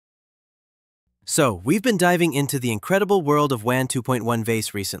So, we've been diving into the incredible world of Wan 2.1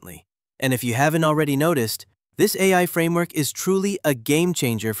 VACE recently. And if you haven't already noticed, this AI framework is truly a game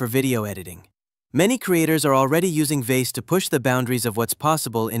changer for video editing. Many creators are already using VACE to push the boundaries of what's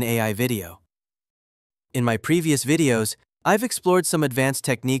possible in AI video. In my previous videos, I've explored some advanced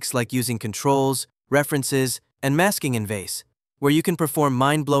techniques like using controls, references, and masking in VACE, where you can perform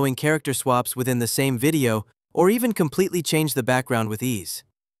mind-blowing character swaps within the same video or even completely change the background with ease.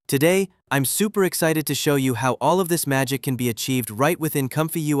 Today, I'm super excited to show you how all of this magic can be achieved right within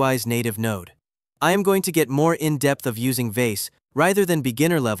ComfyUI's native node. I am going to get more in-depth of using VACE rather than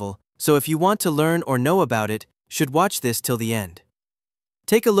beginner level, so if you want to learn or know about it, should watch this till the end.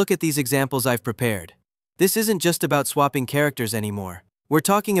 Take a look at these examples I've prepared. This isn't just about swapping characters anymore. We're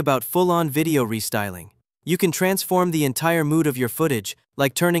talking about full-on video restyling. You can transform the entire mood of your footage,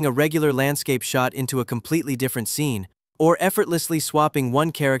 like turning a regular landscape shot into a completely different scene, or effortlessly swapping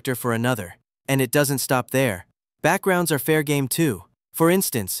one character for another. And it doesn't stop there. Backgrounds are fair game too. For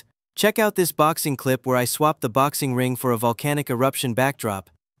instance, check out this boxing clip where I swapped the boxing ring for a volcanic eruption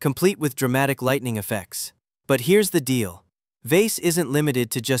backdrop, complete with dramatic lightning effects. But here's the deal. VACE isn't limited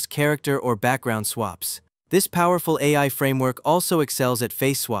to just character or background swaps. This powerful AI framework also excels at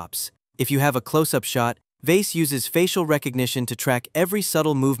face swaps. If you have a close-up shot, VACE uses facial recognition to track every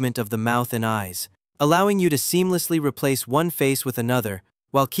subtle movement of the mouth and eyes, allowing you to seamlessly replace one face with another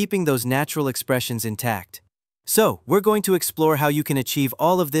while keeping those natural expressions intact. So, we're going to explore how you can achieve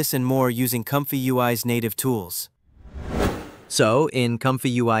all of this and more using ComfyUI's native tools. So, in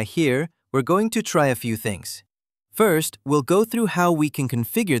ComfyUI here, we're going to try a few things. First, we'll go through how we can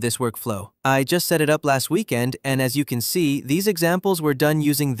configure this workflow. I just set it up last weekend, and as you can see, these examples were done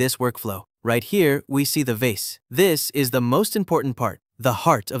using this workflow. Right here, we see the VACE. This is the most important part, the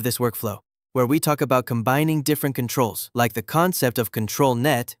heart of this workflow, where we talk about combining different controls, like the concept of control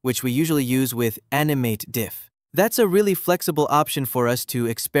net, which we usually use with animate diff. That's a really flexible option for us to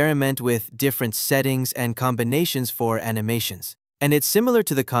experiment with different settings and combinations for animations. And it's similar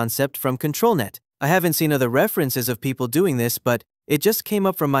to the concept from control net. I haven't seen other references of people doing this, but it just came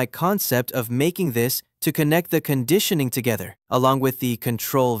up from my concept of making this to connect the conditioning together, along with the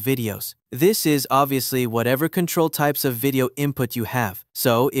control videos. This is obviously whatever control types of video input you have.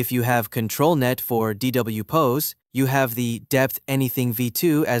 So if you have control net for DW Pose, you have the DepthAnything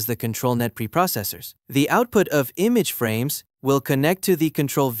v2 as the control net preprocessors. The output of image frames will connect to the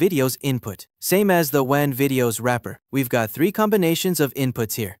control videos input, same as the Wan videos wrapper. We've got three combinations of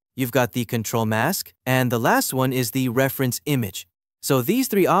inputs here. You've got the control mask, and the last one is the reference image. So these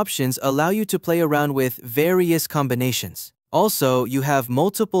three options allow you to play around with various combinations. Also, you have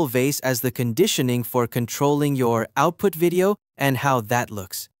multiple VACE as the conditioning for controlling your output video and how that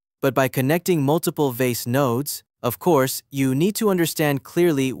looks. But by connecting multiple VACE nodes, of course, you need to understand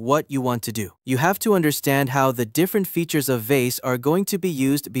clearly what you want to do. You have to understand how the different features of VACE are going to be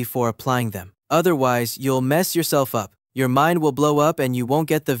used before applying them. Otherwise, you'll mess yourself up. Your mind will blow up and you won't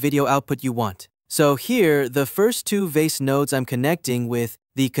get the video output you want. So here, the first two VACE nodes I'm connecting with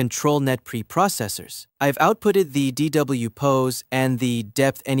the control net preprocessors. I've outputted the DW Pose and the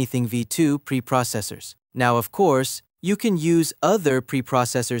DepthAnything v2 preprocessors. Now, of course, you can use other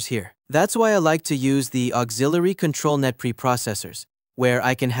preprocessors here. That's why I like to use the auxiliary control net preprocessors, where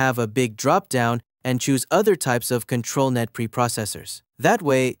I can have a big drop-down and choose other types of control net preprocessors. That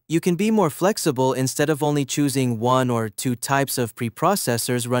way, you can be more flexible instead of only choosing one or two types of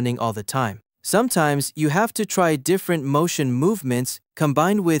preprocessors running all the time. Sometimes you have to try different motion movements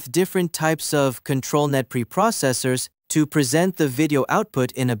combined with different types of control net preprocessors to present the video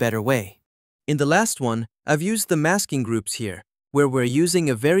output in a better way. In the last one, I've used the masking groups here, where we're using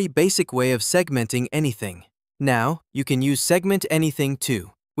a very basic way of segmenting anything. Now, you can use segment anything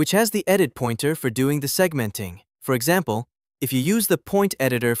too, which has the edit pointer for doing the segmenting. For example, if you use the point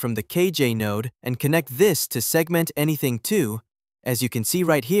editor from the KJ node and connect this to segment anything 2, as you can see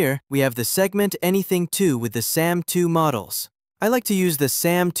right here, we have the segment anything 2 with the SAM2 models. I like to use the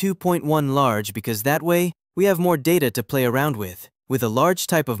SAM 2.1 large because that way we have more data to play around with. With a large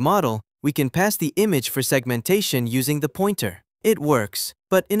type of model, we can pass the image for segmentation using the pointer. It works,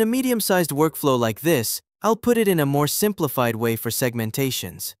 but in a medium-sized workflow like this, I'll put it in a more simplified way for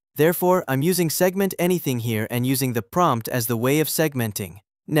segmentations. Therefore, I'm using segment anything here and using the prompt as the way of segmenting.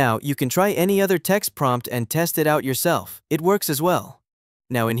 Now, you can try any other text prompt and test it out yourself. It works as well.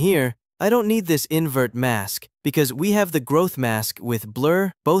 Now in here, I don't need this invert mask because we have the growth mask with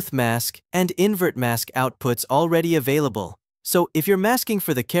blur, both mask, and invert mask outputs already available. So if you're masking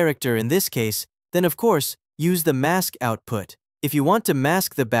for the character in this case, then of course, use the mask output. If you want to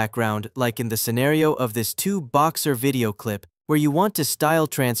mask the background, like in the scenario of this 2-boxer video clip, where you want to style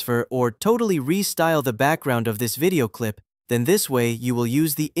transfer or totally restyle the background of this video clip, then this way you will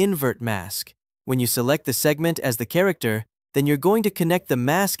use the invert mask. When you select the segment as the character, then you're going to connect the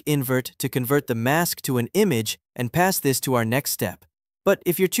mask invert to convert the mask to an image and pass this to our next step. But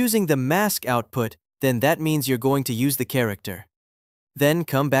if you're choosing the mask output, then that means you're going to use the character. Then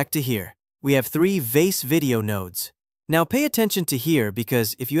come back to here. We have 3 VACE video nodes. Now pay attention to here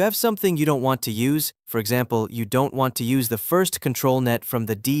because if you have something you don't want to use, for example, you don't want to use the first control net from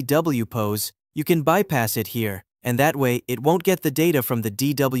the DW pose, you can bypass it here, and that way it won't get the data from the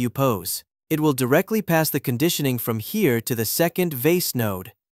DW pose. It will directly pass the conditioning from here to the second VACE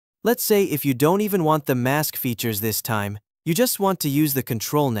node. Let's say if you don't even want the mask features this time, you just want to use the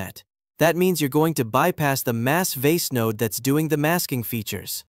control net. That means you're going to bypass the mask VACE node that's doing the masking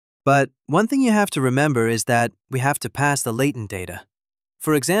features. But one thing you have to remember is that we have to pass the latent data.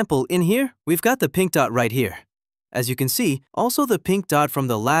 For example, in here, we've got the pink dot right here. As you can see, also the pink dot from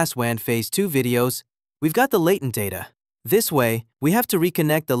the last WAN Phase 2 videos, we've got the latent data. This way, we have to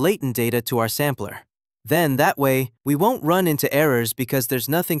reconnect the latent data to our sampler. Then that way, we won't run into errors because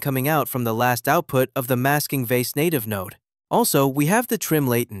there's nothing coming out from the last output of the masking VACE native node. Also, we have the trim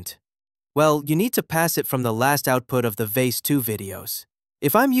latent. Well, you need to pass it from the last output of the VACE 2 videos.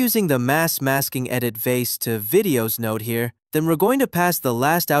 If I'm using the mass masking edit VACE to videos node here, then we're going to pass the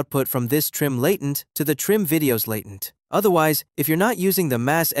last output from this trim latent to the trim videos latent. Otherwise, if you're not using the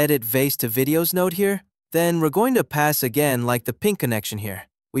mass edit VACE to videos node here, then we're going to pass again like the pink connection here.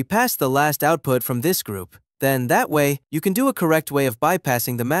 We pass the last output from this group. Then that way, you can do a correct way of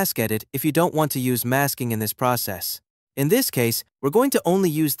bypassing the mask edit if you don't want to use masking in this process. In this case, we're going to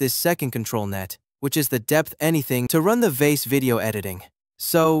only use this second control net, which is the DepthAnything to run the VACE video editing.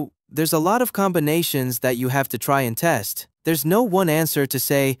 So, there's a lot of combinations that you have to try and test. There's no one answer to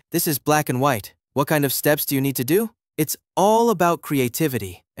say, this is black and white. What kind of steps do you need to do? It's all about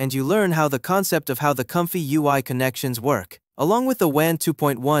creativity, and you learn how the concept of how the ComfyUI connections work, along with the Wan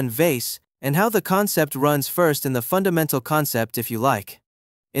 2.1 VACE, and how the concept runs first in the fundamental concept if you like.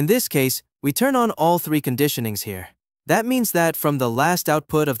 In this case, we turn on all 3 conditionings here. That means that from the last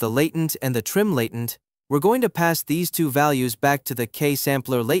output of the latent and the trim latent, we're going to pass these 2 values back to the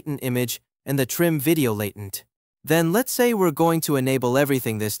K-sampler latent image and the trim video latent. Then let's say we're going to enable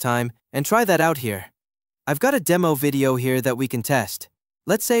everything this time and try that out here. I've got a demo video here that we can test.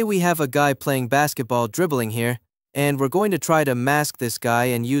 Let's say we have a guy playing basketball dribbling here, and we're going to try to mask this guy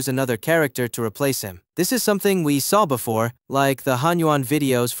and use another character to replace him. This is something we saw before, like the Hanyuan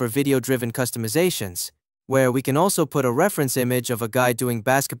videos for video-driven customizations, where we can also put a reference image of a guy doing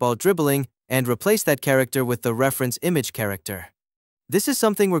basketball dribbling and replace that character with the reference image character. This is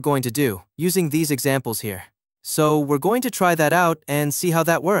something we're going to do, using these examples here. So we're going to try that out and see how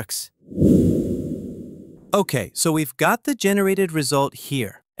that works. Okay, so we've got the generated result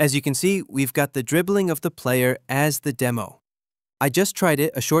here. As you can see, we've got the dribbling of the player as the demo. I just tried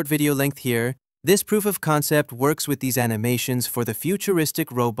it, a short video length here. This proof of concept works with these animations for the futuristic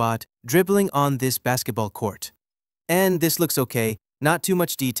robot dribbling on this basketball court. And this looks okay, not too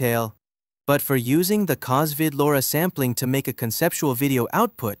much detail. But for using the CosVid LoRa sampling to make a conceptual video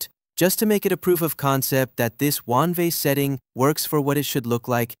output, just to make it a proof of concept that this Wan VACE setting works for what it should look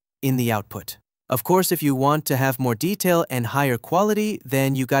like in the output. Of course, if you want to have more detail and higher quality,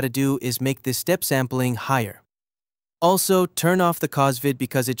 then you gotta do is make this step sampling higher. Also, turn off the CosVid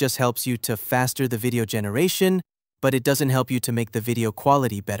because it just helps you to faster the video generation, but it doesn't help you to make the video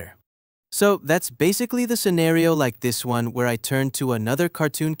quality better. So that's basically the scenario like this one where I turn to another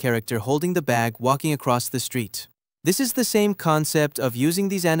cartoon character holding the bag walking across the street. This is the same concept of using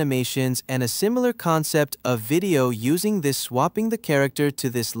these animations and a similar concept of video using this swapping the character to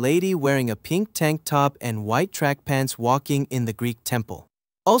this lady wearing a pink tank top and white track pants walking in the Greek temple.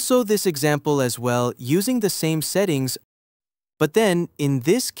 Also this example as well using the same settings, but then in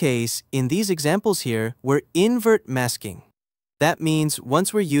this case, in these examples here, we're invert masking. That means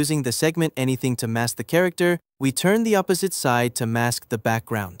once we're using the segment anything to mask the character, we turn the opposite side to mask the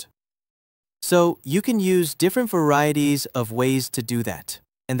background. So you can use different varieties of ways to do that.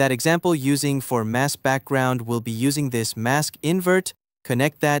 And that example using for mask background will be using this mask invert,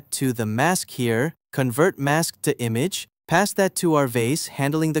 connect that to the mask here, convert mask to image, pass that to our VACE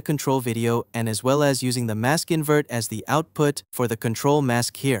handling the control video, and as well as using the mask invert as the output for the control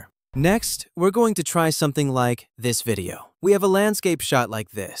mask here. Next, we're going to try something like this video. We have a landscape shot like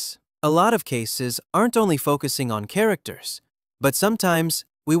this. A lot of cases aren't only focusing on characters, but sometimes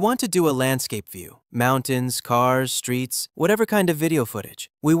we want to do a landscape view, mountains, cars, streets, whatever kind of video footage.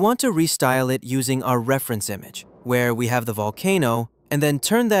 We want to restyle it using our reference image, where we have the volcano, and then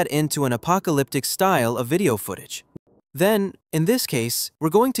turn that into an apocalyptic style of video footage. Then, in this case, we're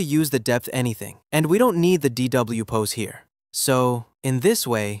going to use the DepthAnything, and we don't need the DW Pose here. So, in this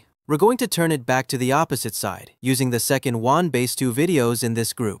way, we're going to turn it back to the opposite side, using the second Wan 2.1 videos in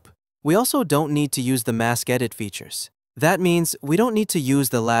this group. We also don't need to use the mask edit features. That means we don't need to use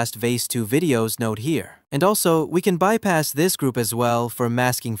the last VACE 2 videos node here. And also, we can bypass this group as well for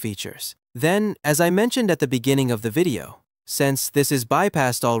masking features. Then, as I mentioned at the beginning of the video, since this is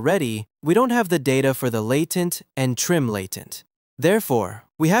bypassed already, we don't have the data for the latent and trim latent. Therefore,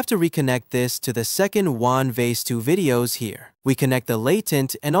 we have to reconnect this to the second Wan VACE 2 videos here. We connect the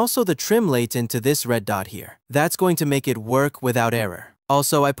latent and also the trim latent to this red dot here. That's going to make it work without error.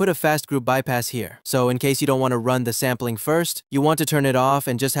 Also, I put a fast group bypass here, so in case you don't want to run the sampling first, you want to turn it off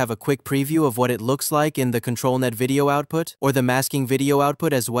and just have a quick preview of what it looks like in the ControlNet video output or the masking video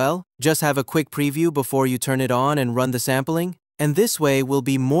output as well. Just have a quick preview before you turn it on and run the sampling. And this way will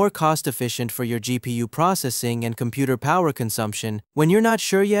be more cost efficient for your GPU processing and computer power consumption. When you're not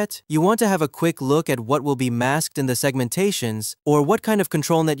sure yet, you want to have a quick look at what will be masked in the segmentations or what kind of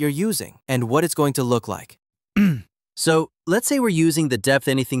ControlNet you're using and what it's going to look like. So, let's say we're using the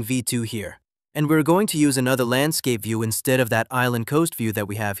DepthAnything v2 here, and we're going to use another landscape view instead of that island coast view that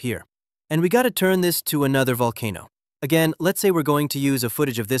we have here. And we got to turn this to another volcano. Again, let's say we're going to use a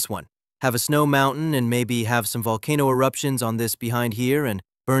footage of this one. Have a snow mountain and maybe have some volcano eruptions on this behind here and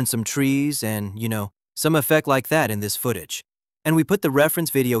burn some trees and, some effect like that in this footage. And we put the reference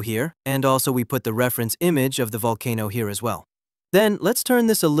video here, and also we put the reference image of the volcano here as well. Then let's turn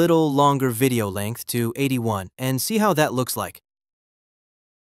this a little longer video length to 81 and see how that looks like.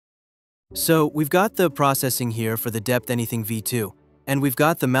 So we've got the processing here for the DepthAnything v2, and we've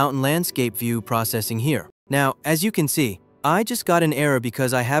got the mountain landscape view processing here. Now, as you can see, I just got an error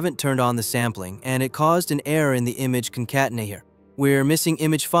because I haven't turned on the sampling, and it caused an error in the image concatenator here. We're missing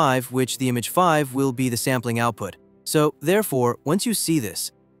image 5, which the image 5 will be the sampling output. So therefore, once you see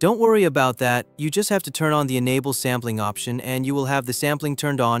this, don't worry about that. You just have to turn on the enable sampling option and you will have the sampling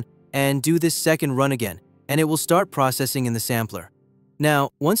turned on and do this second run again, and it will start processing in the sampler. Now,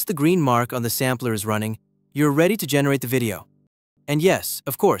 once the green mark on the sampler is running, you're ready to generate the video. And yes,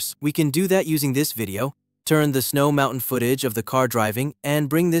 of course, we can do that using this video, turn the snow mountain footage of the car driving and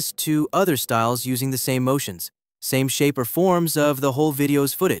bring this to other styles using the same motions, same shape or forms of the whole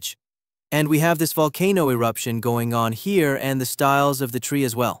video's footage. And we have this volcano eruption going on here and the styles of the tree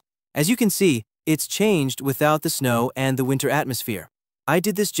as well. As you can see, it's changed without the snow and the winter atmosphere. I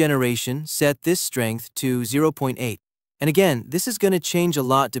did this generation, set this strength to 0.8. And again, this is going to change a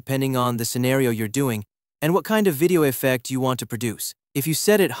lot depending on the scenario you're doing and what kind of video effect you want to produce. If you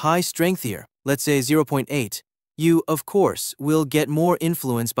set it high strength here, let's say 0.8, you, of course, will get more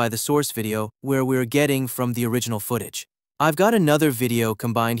influence by the source video where we're getting from the original footage. I've got another video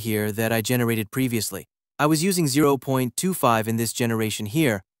combined here that I generated previously. I was using 0.25 in this generation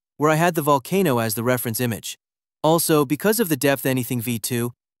here, where I had the volcano as the reference image. Also, because of the DepthAnything v2,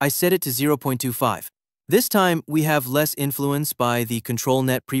 I set it to 0.25. This time, we have less influence by the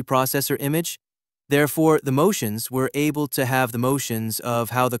ControlNet preprocessor image. Therefore, the motions, we're able to have the motions of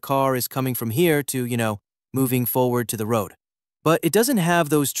how the car is coming from here to, moving forward to the road. But it doesn't have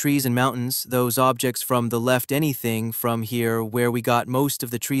those trees and mountains, those objects from the left anything from here where we got most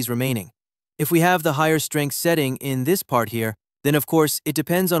of the trees remaining. If we have the higher strength setting in this part here, then of course it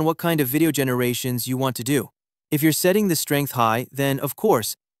depends on what kind of video generations you want to do. If you're setting the strength high, then of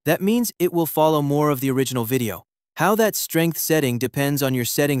course, that means it will follow more of the original video. How that strength setting depends on your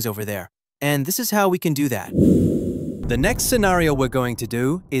settings over there. And this is how we can do that. The next scenario we're going to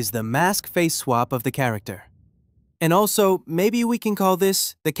do is the mask face swap of the character. And also, maybe we can call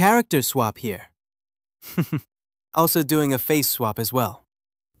this the character swap here. Also doing a face swap as well.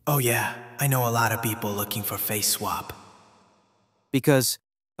 Oh yeah, I know a lot of people looking for face swap. Because,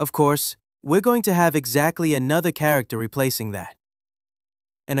 of course, we're going to have exactly another character replacing that.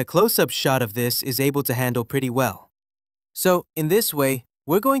 And a close-up shot of this is able to handle pretty well. So, in this way,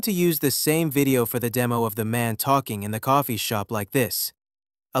 we're going to use the same video for the demo of the man talking in the coffee shop like this.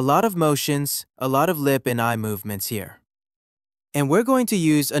 A lot of motions, a lot of lip and eye movements here. And we're going to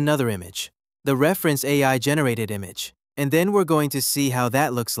use another image, the reference AI-generated image, and then we're going to see how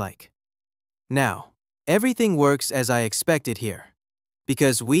that looks like. Now, everything works as I expected here,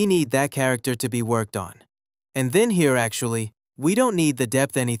 because we need that character to be worked on. And then here, actually, we don't need the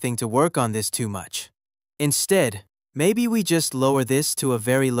DepthAnything to work on this too much. Instead, maybe we just lower this to a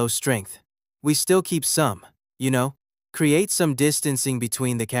very low strength. We still keep some, create some distancing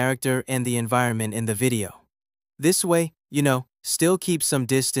between the character and the environment in the video. This way, still keep some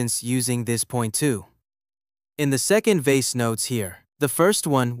distance using this point too. In the second VACE nodes here, the first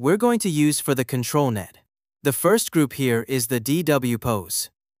one we're going to use for the ControlNet. The first group here is the DW Pose,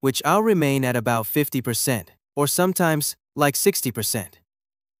 which I'll remain at about 50%, or sometimes like 60%.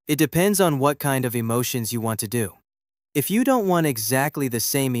 It depends on what kind of emotions you want to do. If you don't want exactly the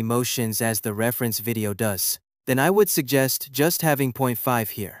same emotions as the reference video does, then I would suggest just having 0.5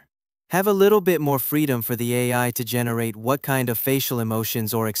 here. Have a little bit more freedom for the AI to generate what kind of facial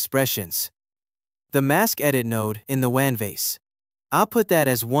emotions or expressions. The mask edit node in the Wan VACE. I'll put that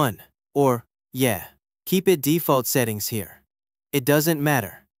as 1, or, yeah, keep it default settings here. It doesn't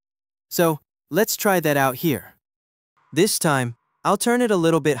matter. So, let's try that out here. This time, I'll turn it a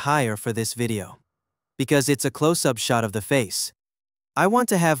little bit higher for this video, because it's a close-up shot of the face. I want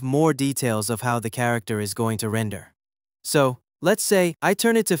to have more details of how the character is going to render. So, let's say I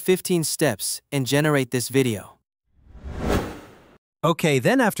turn it to 15 steps and generate this video. Okay,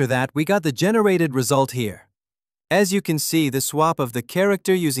 then after that, we got the generated result here. As you can see, the swap of the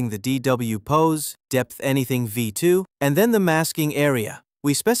character using the DW Pose, DepthAnything v2, and then the masking area.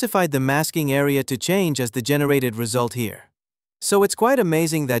 We specified the masking area to change as the generated result here. So it's quite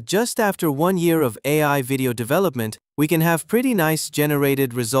amazing that just after 1 year of AI video development, we can have pretty nice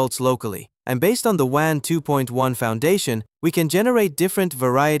generated results locally. And based on the Wan 2.1 foundation, we can generate different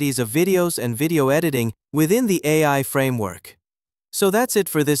varieties of videos and video editing within the AI framework. So that's it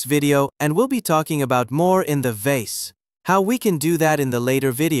for this video, and we'll be talking about more in the VACE, how we can do that in the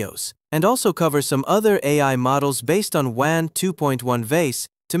later videos, and also cover some other AI models based on Wan 2.1 VACE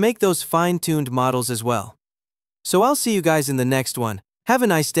to make those fine-tuned models as well. So I'll see you guys in the next one. Have a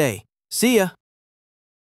nice day. See ya!